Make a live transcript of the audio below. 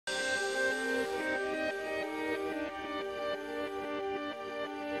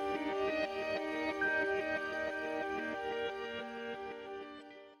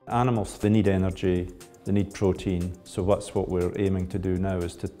Animals, they need energy, they need protein, so that's what we're aiming to do now,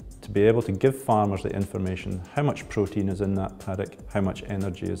 is to be able to give farmers the information, how much protein is in that paddock, how much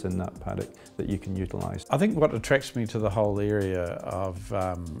energy is in that paddock that you can utilise. I think what attracts me to the whole area of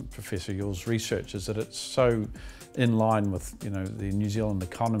Professor Yule's research is that it's so in line with, the New Zealand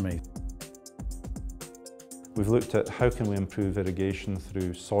economy. We've looked at how can we improve irrigation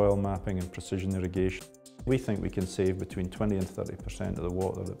through soil mapping and precision irrigation. We think we can save between 20 and 30% of the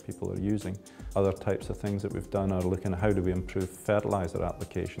water that people are using. Other types of things that we've done are looking at how do we improve fertilizer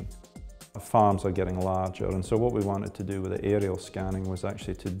application. Farms are getting larger, and so what we wanted to do with the aerial scanning was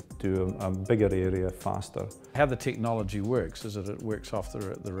actually to do a bigger area faster. How the technology works is that it works off the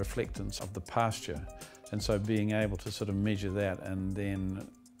reflectance of the pasture, and so being able to sort of measure that and then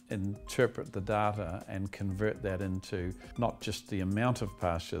interpret the data and convert that into not just the amount of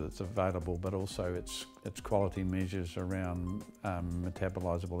pasture that's available, but also its quality measures around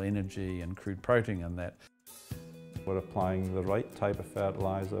metabolizable energy and crude protein and that. We're applying the right type of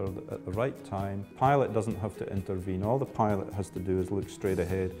fertilizer at the right time. Pilot doesn't have to intervene. All the pilot has to do is look straight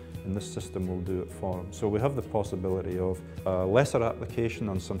ahead, and this system will do it for him. So we have the possibility of a lesser application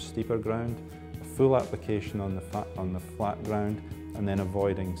on some steeper ground, a full application on the flat ground, and then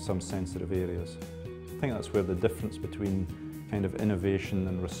avoiding some sensitive areas. I think that's where the difference between kind of innovation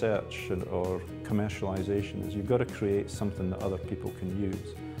and research or commercialisation is. You've got to create something that other people can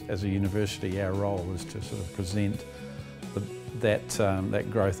use. As a university, our role is to sort of present that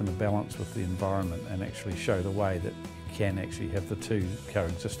growth in a balance with the environment and actually show the way that you can actually have the two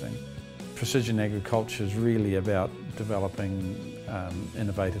coexisting. Precision agriculture is really about developing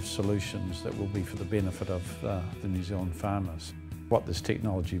innovative solutions that will be for the benefit of the New Zealand farmers. What this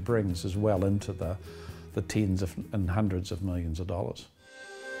technology brings is well into the tens and hundreds of millions of dollars.